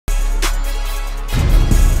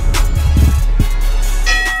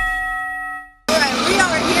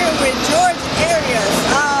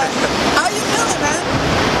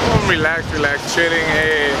relax, chilling.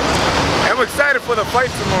 I'm excited for the fight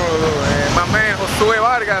tomorrow though. My man Jose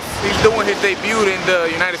Vargas, he's doing his debut in the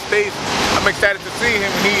United States. I'm excited to see him.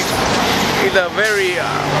 He's a very,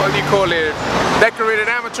 what do you call it, decorated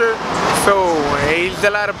amateur. So he's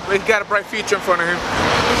got a bright future in front of him.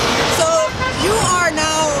 So you are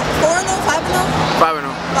now 4-0, 5-0? 5-0.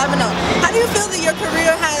 5-0. How do you feel that your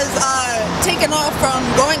career has taken off from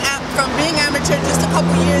being amateur just a couple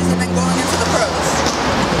years and then going into the pros?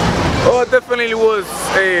 Oh, it definitely was.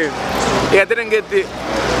 Yeah, I didn't get the.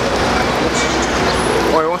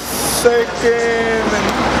 Wait 1 second.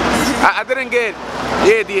 I didn't get,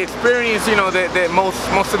 the experience, you know, that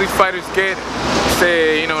most of these fighters get.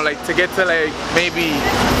 Say, you know, like to get to like maybe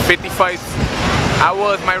 50 fights.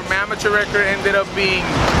 My amateur record ended up being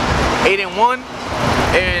 8-1,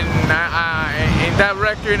 and in that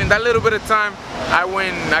record, in that little bit of time,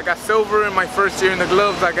 I got silver in my first year in the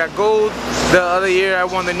gloves. I got gold. The other year I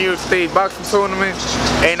won the New York State boxing tournament,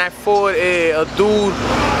 and I fought a dude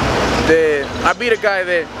that I beat a guy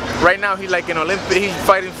that right now he's like an Olympic. He's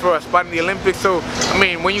fighting for a spot in the Olympics. So I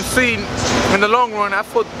mean, when you see in the long run, I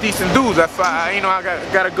fought decent dudes. I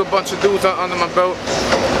got a good bunch of dudes under my belt,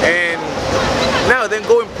 and now then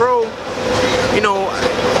going pro,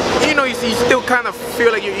 you still kind of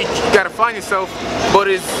feel like you gotta find yourself, but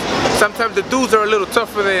sometimes the dudes are a little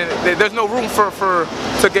tougher there's no room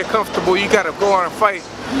to get comfortable. You gotta go on and fight.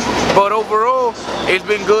 But overall, it's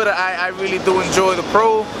been good. I really do enjoy the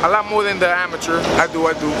pro a lot more than the amateur. I do.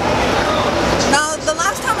 Now, the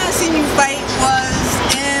last time I seen you fight was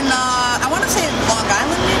in, I want to say Long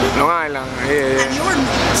Island, maybe? Long Island, yeah. And you were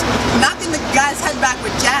knocking the guy's head back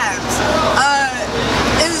with jabs.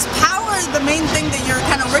 Is power the main thing that you're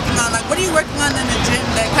kind of working on? Like, what are you working on in the gym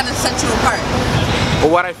that kind of sets you apart?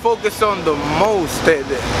 What I focus on the most,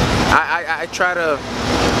 I try to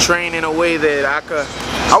train in a way that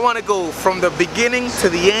I want to go from the beginning to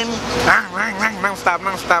the end, non-stop,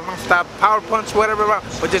 power punch, whatever,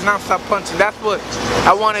 but just non-stop punching. That's what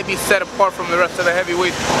I want to be set apart from the rest of the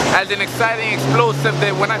heavyweights, as an exciting, explosive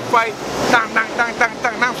that when I fight,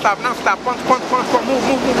 non-stop, punch, move.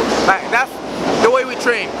 Like, that's the way we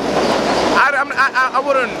train. I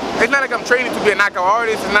wouldn't. It's not like I'm training to be a knockout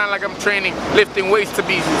artist. It's not like I'm training lifting weights to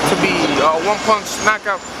be one punch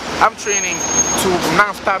knockout. I'm training to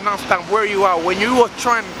non-stop, wear you out. When you are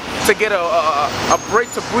trying to get a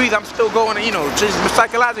break to breathe, I'm still going to, just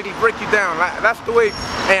psychologically break you down. That's the way,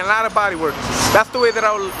 and a lot of body work. That's the way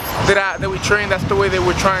that we train. That's the way that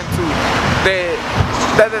we're trying to.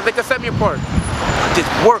 They can set me apart. Just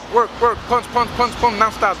work, punch,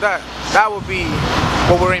 non-stop. That would be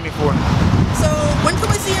what we're aiming for. So when can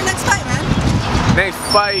we see your next fight, man? Next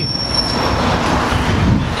fight,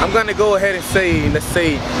 I'm gonna go ahead and say, let's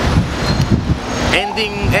say,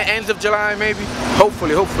 ends of July maybe.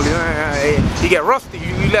 Hopefully. You get rusty.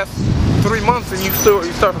 You last 3 months and you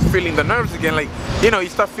start feeling the nerves again. Like, you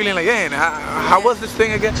start feeling like, man, how was this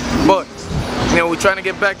thing again? But we're trying to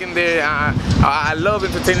get back in there. I love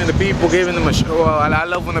entertaining the people, giving them a show. I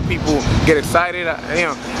love when the people get excited.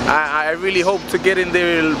 I really hope to get in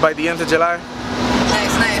there by the end of July.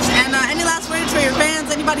 Nice. And any last words for your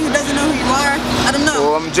fans? Anybody who doesn't know who you are? I don't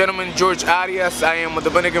know. Well, I'm gentleman George Arias. I am a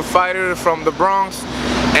Dominican fighter from the Bronx.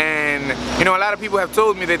 And a lot of people have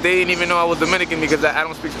told me that they didn't even know I was Dominican because I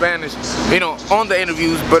don't speak Spanish, on the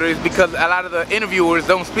interviews, but it's because a lot of the interviewers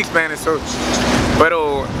don't speak Spanish.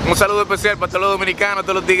 Pero un saludo especial para todos los dominicanos,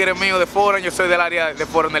 todos los tigres míos de Foran. Yo soy del área de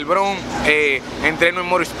Foran del Bronx, entreno en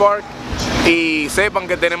Morris Park, y sepan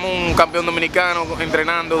que tenemos un campeón dominicano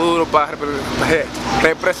entrenando duro para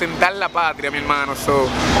representar la patria, mi hermano. So,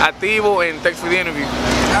 activo, and thanks for the interview.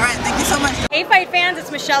 All right, thank you so much. Hey Fight fans,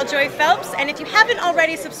 it's Michelle Joy Phelps, and if you haven't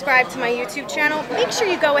already subscribed to my YouTube channel, make sure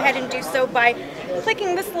you go ahead and do so by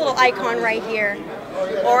clicking this little icon right here,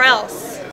 or else